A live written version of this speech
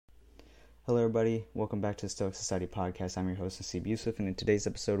Hello, everybody. Welcome back to the Stoic Society Podcast. I'm your host, Nasib Yusuf, and in today's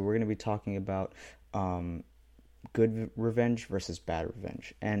episode, we're going to be talking about good revenge versus bad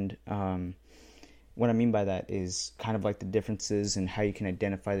revenge. And what I mean by that is kind of like the differences in how you can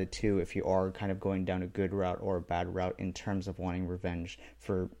identify the two if you are kind of going down a good route or a bad route in terms of wanting revenge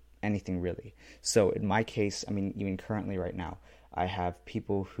for anything really. So in my case, even currently right now, I have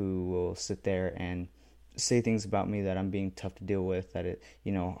people who will sit there and say things about me that I'm being tough to deal with, that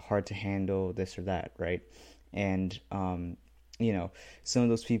hard to handle, this or that, right? And, some of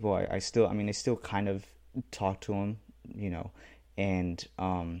those people, I still kind of talk to them, and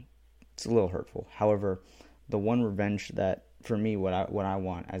it's a little hurtful. However, the one revenge that, for me, what I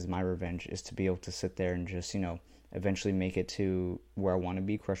want as my revenge is to be able to sit there and just, eventually make it to where I want to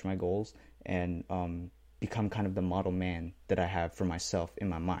be, crush my goals, and become kind of the model man that I have for myself in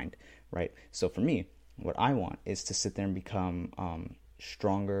my mind, right? So for me, what I want is to sit there and become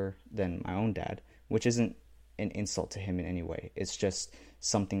stronger than my own dad, which isn't an insult to him in any way. It's just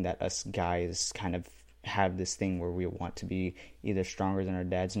something that us guys kind of have this thing where we want to be either stronger than our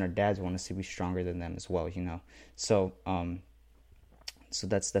dads, and our dads want us to be stronger than them as well, So, so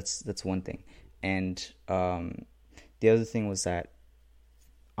that's one thing. And the other thing was that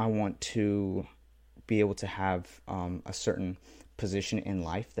I want to be able to have a certain position in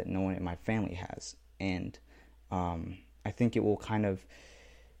life that no one in my family has. And I think it will kind of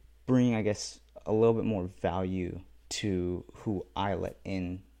bring, I guess, a little bit more value to who I let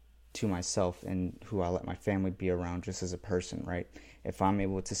in to myself and who I let my family be around just as a person, right? If I'm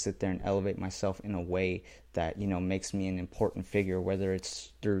able to sit there and elevate myself in a way that, makes me an important figure, whether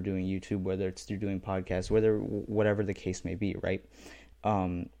it's through doing YouTube, whether it's through doing podcasts, whatever the case may be, right?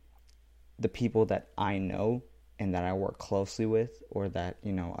 The people that I know and that I work closely with, or that,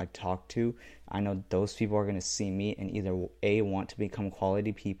 I talk to, I know those people are going to see me and either A, want to become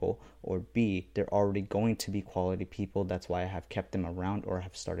quality people, or B, they're already going to be quality people. That's why I have kept them around or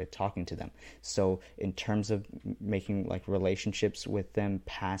have started talking to them. So in terms of making like relationships with them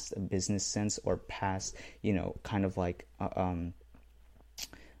past a business sense, or past, kind of like a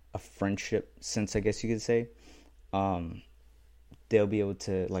friendship sense, I guess you could say, they'll be able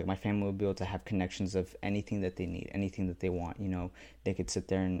to, like, my family will be able to have connections of anything that they need, anything that they want. They could sit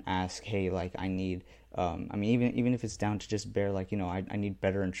there and ask, hey, like, I need, even if it's down to just bare, like, I need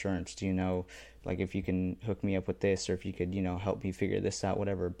better insurance. Do you know, like, if you can hook me up with this, or if you could, help me figure this out,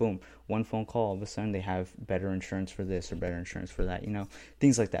 whatever. Boom, one phone call, all of a sudden they have better insurance for this or better insurance for that,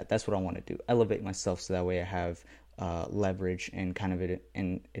 things like that. That's what I want to do. Elevate myself so that way I have leverage and kind of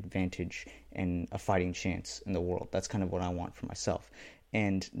an advantage and a fighting chance in the world. That's kind of what I want for myself.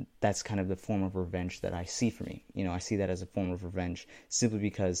 And that's kind of the form of revenge that I see for me. I see that as a form of revenge simply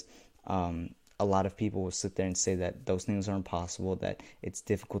because a lot of people will sit there and say that those things are impossible, that it's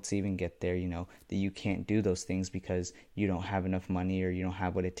difficult to even get there, that you can't do those things because you don't have enough money, or you don't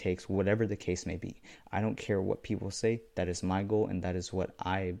have what it takes, whatever the case may be. I don't care what people say. That is my goal, and that is what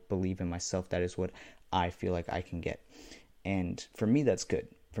I believe in myself. That is what I feel like I can get. And for me, that's good.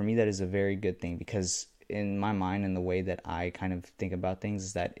 For me, that is a very good thing, because in my mind and the way that I kind of think about things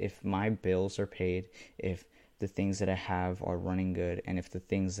is that if my bills are paid, if the things that I have are running good, and if the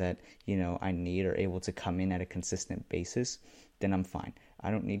things that, I need are able to come in at a consistent basis, then I'm fine.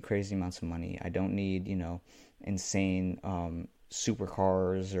 I don't need crazy amounts of money. I don't need, insane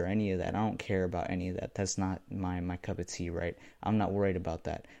supercars or any of that. I don't care about any of that. That's not my cup of tea, right? I'm not worried about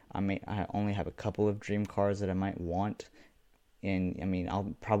that. I only have a couple of dream cars that I might want, and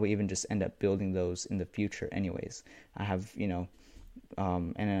I'll probably even just end up building those in the future anyways. I have,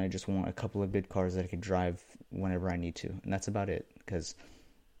 and then I just want a couple of good cars that I could drive whenever I need to, and that's about it, because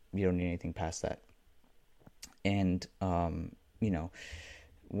you don't need anything past that. And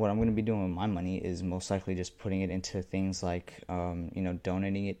what I'm going to be doing with my money is most likely just putting it into things like,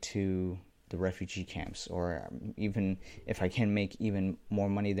 donating it to the refugee camps, or even if I can make even more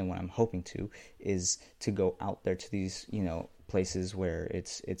money than what I'm hoping to, is to go out there to these, places where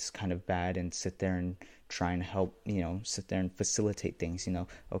it's kind of bad, and sit there and try and help, sit there and facilitate things,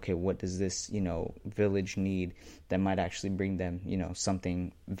 okay, what does this, village need that might actually bring them,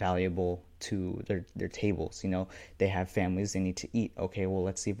 something valuable to their tables. They have families, they need to eat. Okay, well,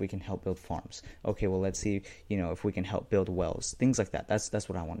 let's see if we can help build farms. Okay, well, let's see, if we can help build wells, things like that. That's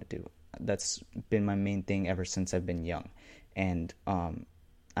what I want to do. That's been my main thing ever since I've been young. And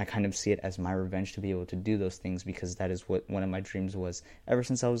I kind of see it as my revenge to be able to do those things, because that is what one of my dreams was ever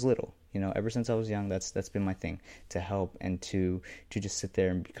since I was little. Ever since I was young, that's been my thing, to help and to just sit there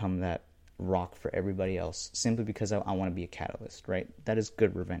and become that rock for everybody else, simply because I want to be a catalyst, right? That is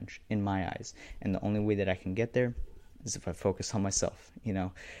good revenge in my eyes. And the only way that I can get there is if I focus on myself.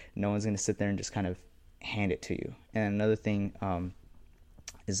 No one's going to sit there and just kind of hand it to you. And another thing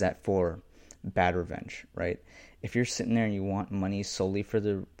is that for bad revenge, right? If you're sitting there and you want money solely for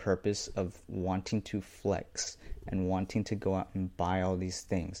the purpose of wanting to flex and wanting to go out and buy all these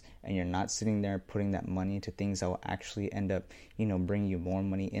things, and you're not sitting there putting that money into things that will actually end up, bring you more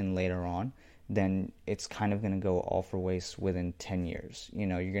money in later on, then it's kind of going to go all for waste within 10 years.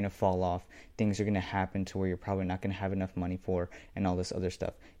 You're going to fall off. Things are going to happen to where you're probably not going to have enough money for, and all this other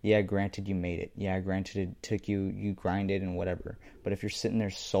stuff. Yeah, granted you made it. Yeah, granted it took you grinded and whatever. But if you're sitting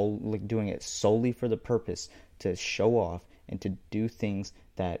there doing it solely for the purpose to show off and to do things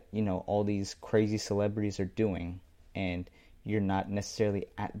that, all these crazy celebrities are doing, and you're not necessarily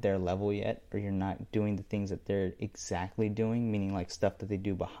at their level yet, or you're not doing the things that they're exactly doing, meaning like stuff that they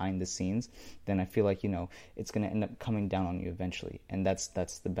do behind the scenes, then I feel like, it's going to end up coming down on you eventually. And that's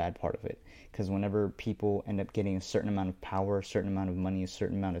the bad part of it. Because whenever people end up getting a certain amount of power, a certain amount of money, a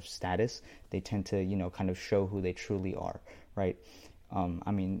certain amount of status, they tend to, kind of show who they truly are, right?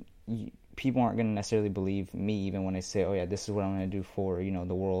 People aren't going to necessarily believe me even when I say, oh yeah, this is what I'm going to do for,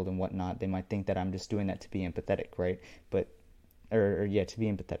 the world and whatnot. They might think that I'm just doing that to be empathetic, right? To be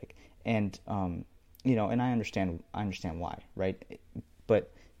empathetic. And, and I understand why, right?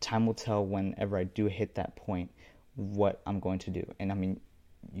 But time will tell whenever I do hit that point, what I'm going to do. And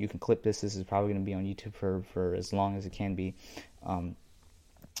you can clip this. This is probably going to be on YouTube for as long as it can be.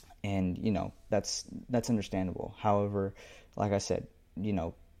 That's understandable. However, like I said,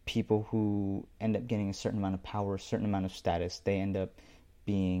 people who end up getting a certain amount of power, a certain amount of status, they end up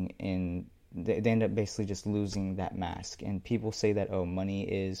they end up basically just losing that mask. And people say that, oh, money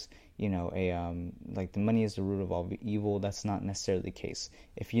is, the money is the root of all evil. That's not necessarily the case.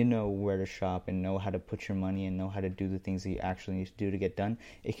 If you know where to shop and know how to put your money and know how to do the things that you actually need to do to get done,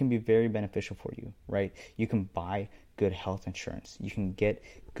 it can be very beneficial for you, right? You can buy good health insurance. You can get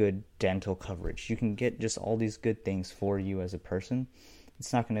good dental coverage. You can get just all these good things for you as a person.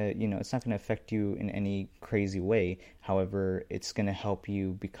 It's not gonna, it's not gonna affect you in any crazy way. However, it's gonna help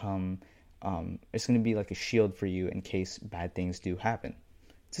you become it's going to be like a shield for you in case bad things do happen.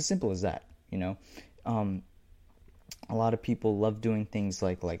 It's as simple as that, A lot of people love doing things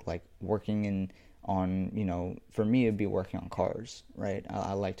like working on, for me it'd be working on cars, right?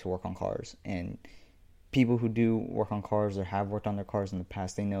 I like to work on cars, and people who do work on cars or have worked on their cars in the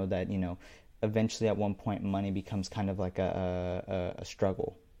past, they know that, eventually at one point money becomes kind of like a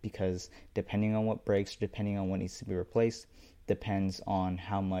struggle, because depending on what breaks, depending on what needs to be replaced, depends on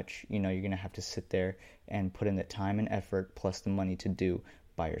how much, you're going to have to sit there and put in the time and effort plus the money to do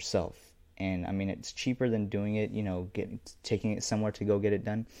by yourself. And it's cheaper than doing it, taking it somewhere to go get it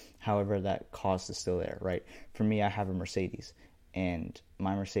done. However, that cost is still there, right? For me, I have a Mercedes, and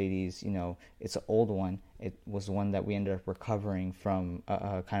my Mercedes, it's an old one. It was one that we ended up recovering from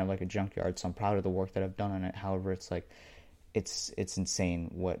kind of like a junkyard. So I'm proud of the work that I've done on it. However, it's like, it's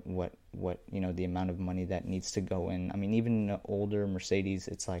insane what the amount of money that needs to go in. Even an older Mercedes,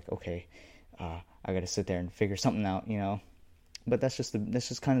 it's like, okay, I got to sit there and figure something out, But that's just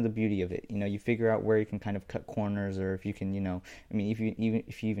kind of the beauty of it, You figure out where you can kind of cut corners, or if you can, if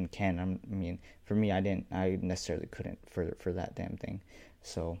you even can. For me, I necessarily couldn't for that damn thing.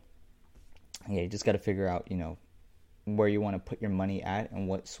 So yeah, you just got to figure out, where you want to put your money at and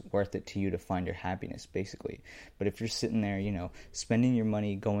what's worth it to you to find your happiness, basically. But if you're sitting there, spending your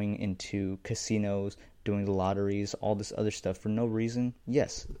money going into casinos, doing the lotteries, all this other stuff for no reason,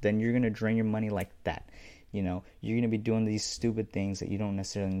 yes, then you're going to drain your money like that. You're going to be doing these stupid things that you don't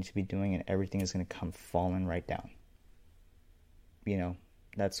necessarily need to be doing, and everything is going to come falling right down.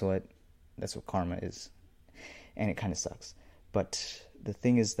 That's what karma is. And it kind of sucks. But the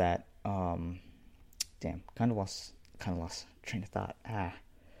thing is that, kind of lost train of thought.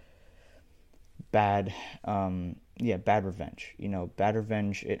 Bad revenge. Bad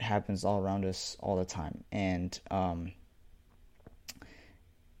revenge, it happens all around us all the time. And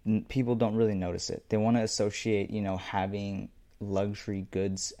people don't really notice it. They want to associate, having luxury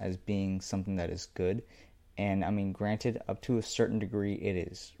goods as being something that is good. And granted, up to a certain degree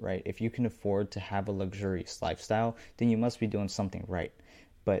it is, right? If you can afford to have a luxurious lifestyle, then you must be doing something right.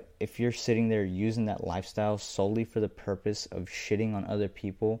 But if you're sitting there using that lifestyle solely for the purpose of shitting on other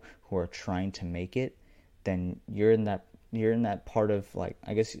people who are trying to make it, then you're in that part of, like,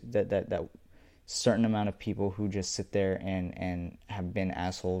 I guess that certain amount of people who just sit there and have been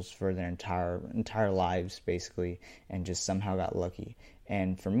assholes for their entire lives, basically, and just somehow got lucky.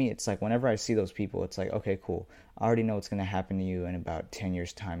 And for me, it's like whenever I see those people, it's like, okay, cool. I already know what's going to happen to you in about 10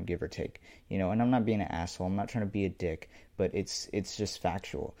 years time, give or take. And I'm not being an asshole. I'm not trying to be a dick, but it's just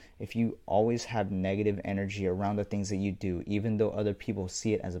factual. If you always have negative energy around the things that you do, even though other people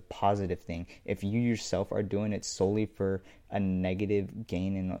see it as a positive thing, if you yourself are doing it solely for a negative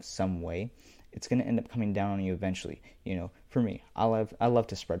gain in some way, it's going to end up coming down on you eventually. For me, I love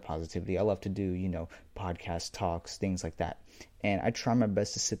to spread positivity. I love to do, podcast talks, things like that. And I try my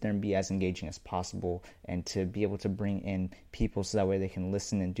best to sit there and be as engaging as possible and to be able to bring in people so that way they can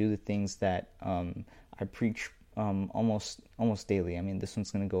listen and do the things that I preach almost daily. I mean, this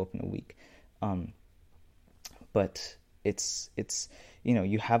one's going to go up in a week. But it's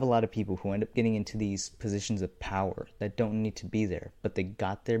you have a lot of people who end up getting into these positions of power that don't need to be there, but they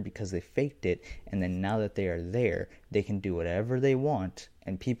got there because they faked it, and then now that they are there, they can do whatever they want,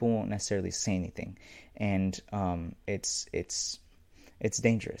 and people won't necessarily say anything. And it's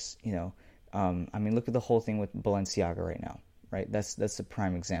dangerous, I mean, look at the whole thing with Balenciaga right now, right? That's a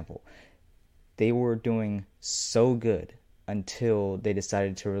prime example. They were doing so good until they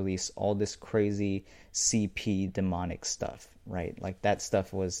decided to release all this crazy CP demonic stuff, right? Like that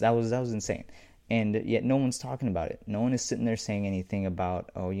stuff was insane. And yet no one's talking about it. No one is sitting there saying anything about,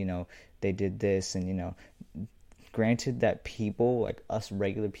 they did this. And, granted that people, like us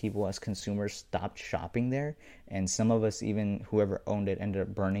regular people, us consumers, stopped shopping there. And some of us, even whoever owned it, ended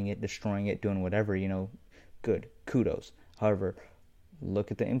up burning it, destroying it, doing whatever, good. Kudos. However,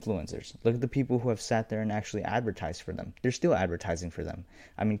 look at the influencers. Look at the people who have sat there and actually advertised for them. They're still advertising for them.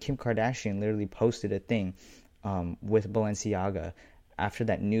 I mean, Kim Kardashian literally posted a thing with Balenciaga after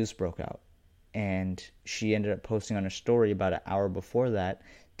that news broke out. And she ended up posting on her story about an hour before that,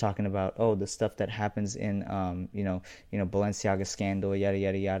 talking about, the stuff that happens in, Balenciaga scandal, yada,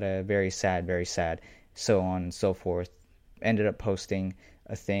 yada, yada. Very sad, so on and so forth. Ended up posting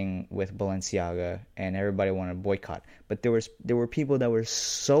a thing with Balenciaga, and everybody wanted to boycott. But there were people that were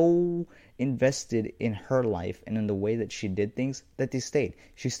so invested in her life and in the way that she did things that they stayed.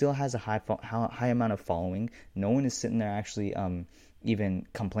 She still has a high amount of following. No one is sitting there actually even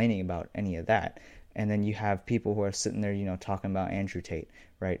complaining about any of that. And then you have people who are sitting there, talking about Andrew Tate,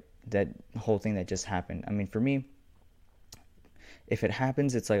 right? That whole thing that just happened. I mean, for me, if it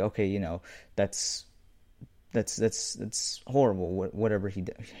happens, it's like, okay, that's horrible, whatever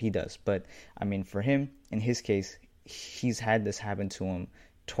he does. But I mean, for him, in his case, he's had this happen to him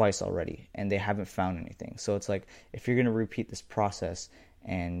twice already, and they haven't found anything. So it's like, if you're gonna repeat this process,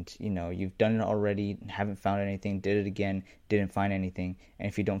 and you've done it already, haven't found anything, did it again, didn't find anything, and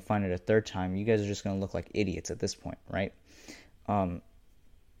if you don't find it a third time, you guys are just gonna look like idiots at this point, right?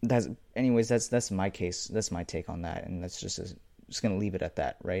 That's my case. That's my take on that, and that's just gonna leave it at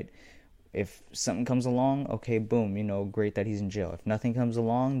that, right? If something comes along, okay, boom, great that he's in jail. If nothing comes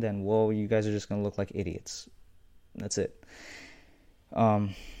along, then, well, you guys are just going to look like idiots. That's it.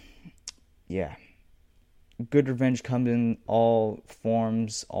 Yeah. Good revenge comes in all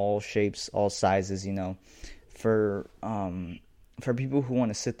forms, all shapes, all sizes, For people who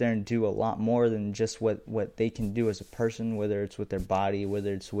want to sit there and do a lot more than just what they can do as a person, whether it's with their body,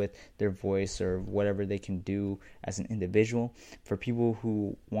 whether it's with their voice, or whatever they can do as an individual. For people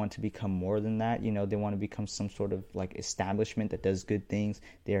who want to become more than that, they want to become some sort of like establishment that does good things.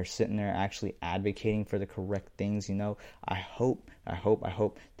 They are sitting there actually advocating for the correct things. I hope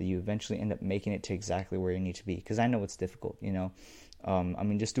that you eventually end up making it to exactly where you need to be, because I know it's difficult. I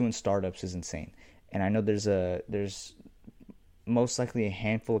mean, just doing startups is insane, and I know there's most likely a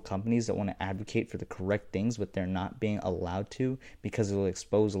handful of companies that want to advocate for the correct things, but they're not being allowed to, because it will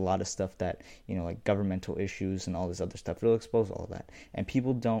expose a lot of stuff that, like governmental issues and all this other stuff. It'll expose all of that. And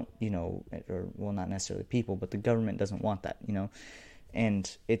people don't, or, well, not necessarily people, but the government doesn't want that,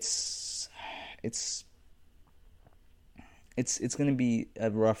 and it's going to be a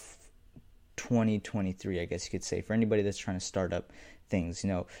rough 2023, I guess you could say, for anybody that's trying to start up things.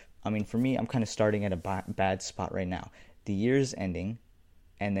 I mean, for me, I'm kind of starting at a bad spot right now. The year's ending,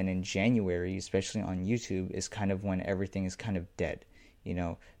 and then in January, especially on YouTube, is kind of when everything is kind of dead.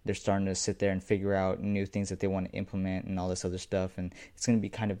 They're starting to sit there and figure out new things that they want to implement and all this other stuff, and it's going to be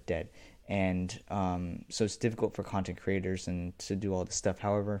kind of dead. And so it's difficult for content creators and to do all this stuff.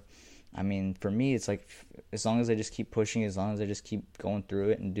 However, I mean, for me, it's like, as long as I just keep pushing, as long as I just keep going through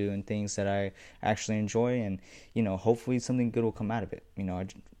it and doing things that I actually enjoy, and, hopefully something good will come out of it. I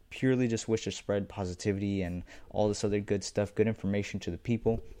purely just wish to spread positivity and all this other good stuff, good information to the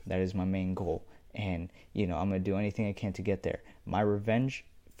people. That is my main goal. And, I'm going to do anything I can to get there. My revenge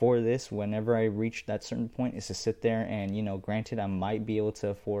for this, whenever I reach that certain point, is to sit there and, granted, I might be able to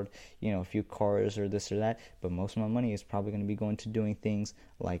afford, a few cars or this or that, but most of my money is probably going to be going to doing things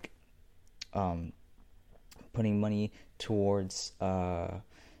like putting money towards, lose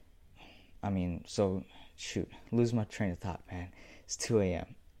my train of thought, man. It's 2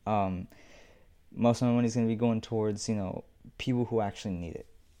 a.m. Most of my money is going to be going towards, people who actually need it.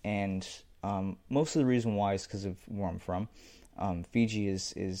 And most of the reason why is because of where I'm from. Fiji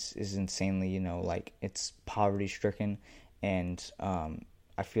is insanely, like, it's poverty stricken, and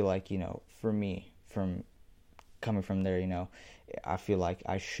I feel like, for me, from coming from there, I feel like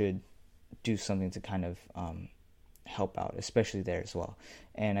I should do something to kind of help out, especially there as well.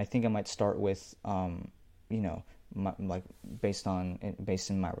 And I think I might start with based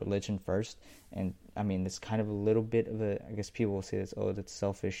in my religion first. And I mean, it's kind of a little bit of a, I guess people will say this, oh, that's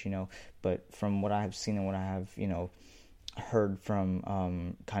selfish, but from what I have seen and what I have heard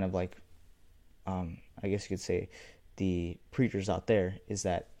from kind of like I guess you could say the preachers out there, is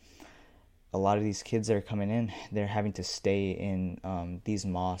that a lot of these kids that are coming in, they're having to stay in these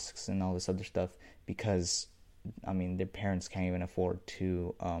mosques and all this other stuff because, I mean, their parents can't even afford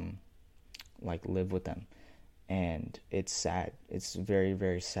to live with them. And it's sad. It's very,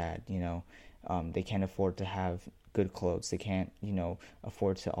 very sad, They can't afford to have good clothes. They can't,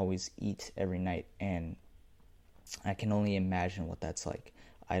 afford to always eat every night. And I can only imagine what that's like.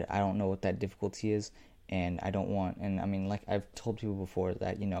 I don't know what that difficulty is. And I don't want, and I mean, like I've told people before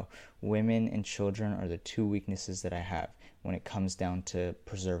that, women and children are the two weaknesses that I have when it comes down to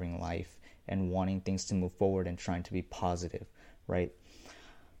preserving life and wanting things to move forward and trying to be positive, right?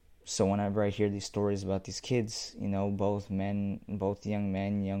 So whenever I hear these stories about these kids, both young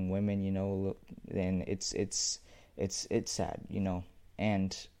men, young women, and it's sad,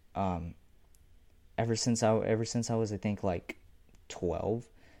 and ever since I was, I think, like 12,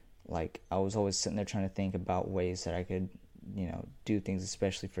 like I was always sitting there trying to think about ways that I could, do things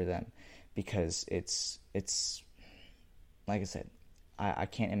especially for them, because it's like I said, I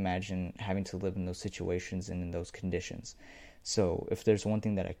can't imagine having to live in those situations and in those conditions. So if there's one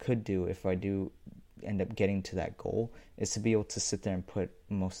thing that I could do if I do end up getting to that goal, is to be able to sit there and put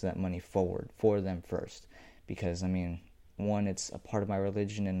most of that money forward for them first. Because, I mean, one, it's a part of my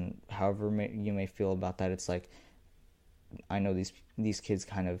religion, and however you may feel about that, it's like, I know these kids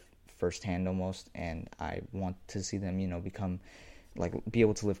kind of firsthand almost, and I want to see them, become, be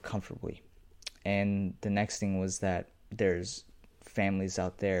able to live comfortably. And the next thing was that there's families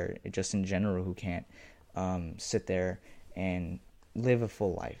out there, just in general, who can't sit there and live a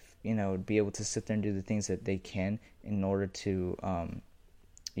full life, be able to sit there and do the things that they can in order to,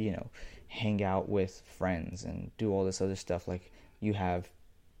 hang out with friends and do all this other stuff. Like, you have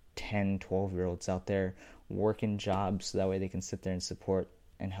 10, 12-year-olds out there working jobs so that way they can sit there and support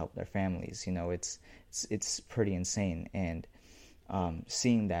and help their families. It's pretty insane. And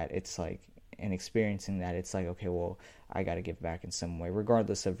seeing that, it's like, and experiencing that, it's like, okay, well, I got to give back in some way,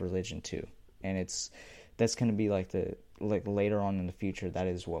 regardless of religion too. And that's going to be like later on in the future, that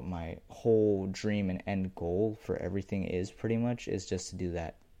is what my whole dream and end goal for everything is, pretty much, is just to do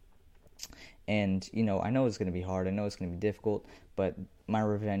that. And, I know it's going to be hard. I know it's going to be difficult, but my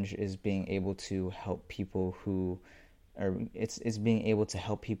revenge is being able to help people it's being able to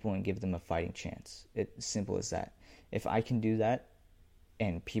help people and give them a fighting chance. It's simple as that. If I can do that,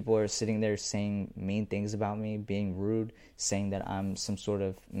 and people are sitting there saying mean things about me, being rude, saying that I'm some sort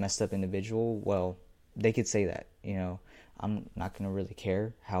of messed up individual, well, they could say that, I'm not going to really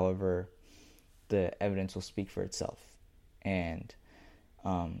care. However, the evidence will speak for itself. And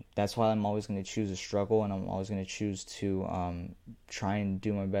that's why I'm always going to choose a struggle, and I'm always going to choose to try and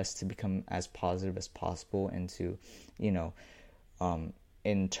do my best to become as positive as possible, and to,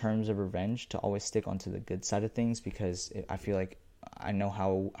 in terms of revenge, to always stick onto the good side of things, because I feel like I know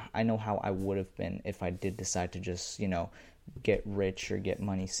how I would have been if I did decide to just, get rich or get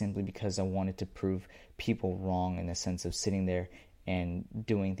money simply because I wanted to prove people wrong, in the sense of sitting there and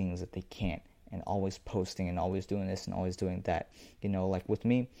doing things that they can't, and always posting and always doing this and always doing that. Like with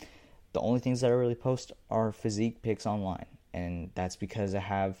me, the only things that I really post are physique pics online, and that's because I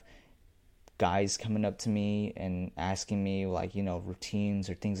have guys coming up to me and asking me, like, routines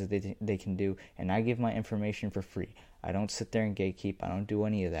or things that they can do, and I give my information for free. I don't sit there and gatekeep. I don't do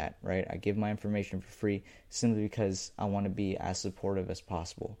any of that, right? I give my information for free simply because I want to be as supportive as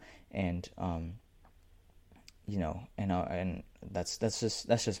possible. And and that's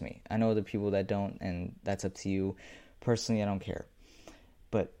just me. I know other people that don't, and that's up to you. Personally, I don't care.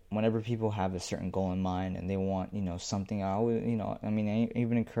 But whenever people have a certain goal in mind and they want, something, I always, I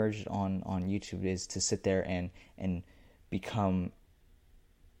even encourage it on YouTube, is to sit there and become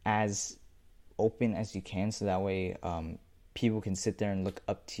as open as you can, so that way people can sit there and look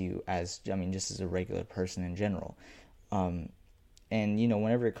up to you just as a regular person in general. And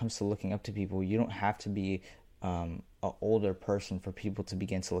whenever it comes to looking up to people, you don't have to be an older person for people to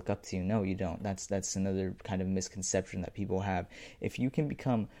begin to look up to you. No, you don't. That's another kind of misconception that people have. If you can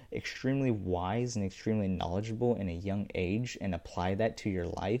become extremely wise and extremely knowledgeable in a young age and apply that to your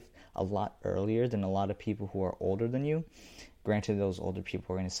life a lot earlier than a lot of people who are older than you, granted, those older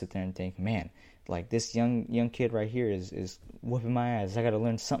people are going to sit there and think, man, like this young kid right here is whooping my ass. I got to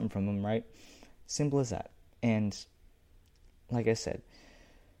learn something from him, right? Simple as that. And like I said,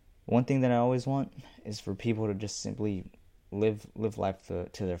 one thing that I always want is for people to just simply live life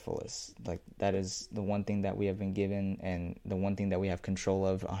to their fullest. Like, that is the one thing that we have been given, and the one thing that we have control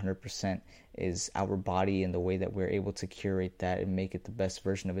of 100% is our body, and the way that we're able to curate that and make it the best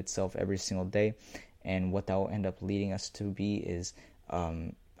version of itself every single day. And what that will end up leading us to be is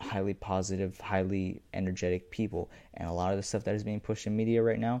highly positive, highly energetic people. And a lot of the stuff that is being pushed in media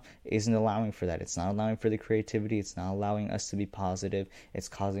right now isn't allowing for that. It's not allowing for the creativity. It's not allowing us to be positive. It's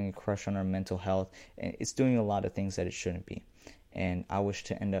causing a crush on our mental health. And it's doing a lot of things that it shouldn't be. And I wish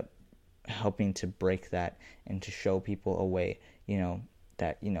to end up helping to break that and to show people a way,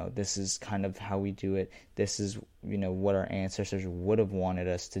 that, this is kind of how we do it. This is, what our ancestors would have wanted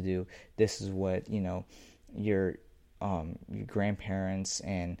us to do. This is what, your grandparents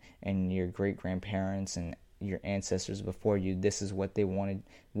and your great grandparents and your ancestors before you, this is what they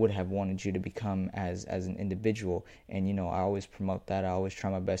would have wanted you to become as an individual. And I always promote that. I always try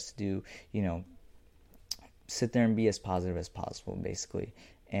my best to do, sit there and be as positive as possible, basically.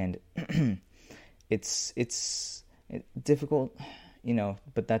 And it's difficult,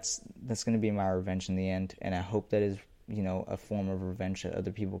 but that's going to be my revenge in the end. And I hope that is a form of revenge that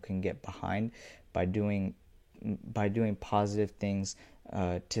other people can get behind by doing positive things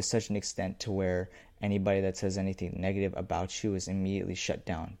to such an extent to where anybody that says anything negative about you is immediately shut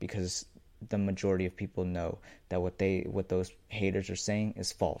down, because the majority of people know that what those haters are saying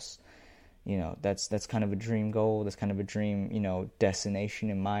is false. That's kind of a dream goal. That's kind of a dream, destination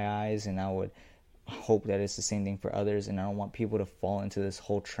in my eyes, and I would hope that it's the same thing for others. And I don't want people to fall into this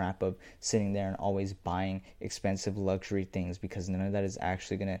whole trap of sitting there and always buying expensive luxury things, because none of that is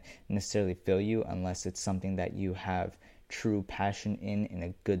actually going to necessarily fill you unless it's something that you have true passion in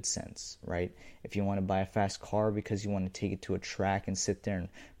a good sense, right? If you want to buy a fast car because you want to take it to a track and sit there and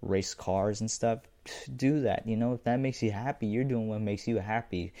race cars and stuff, do that. If that makes you happy, you're doing what makes you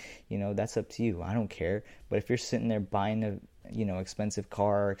happy. That's up to you. I don't care. But if you're sitting there buying a expensive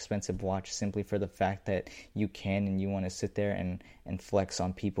car or expensive watch simply for the fact that you can, and you want to sit there and flex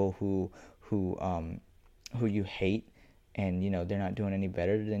on people who you hate, and they're not doing any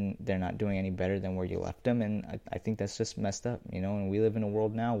better than where you left them. And I think that's just messed up, and we live in a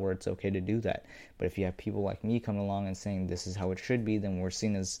world now where it's okay to do that. But if you have people like me coming along and saying this is how it should be, then we're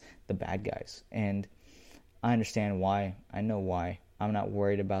seen as the bad guys. And I understand why. I know why. I'm not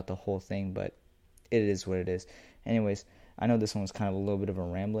worried about the whole thing, but it is what it is. Anyways, I know this one was kind of a little bit of a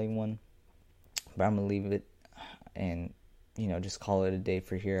rambling one, but I'm going to leave it and, just call it a day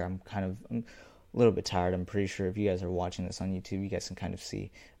for here. I'm a little bit tired. I'm pretty sure if you guys are watching this on YouTube, you guys can kind of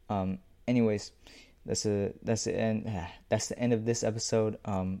see. Anyways, that's the end of this episode.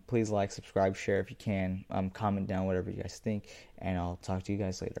 Please like, subscribe, share if you can. Comment down whatever you guys think, and I'll talk to you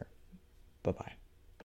guys later. Bye-bye.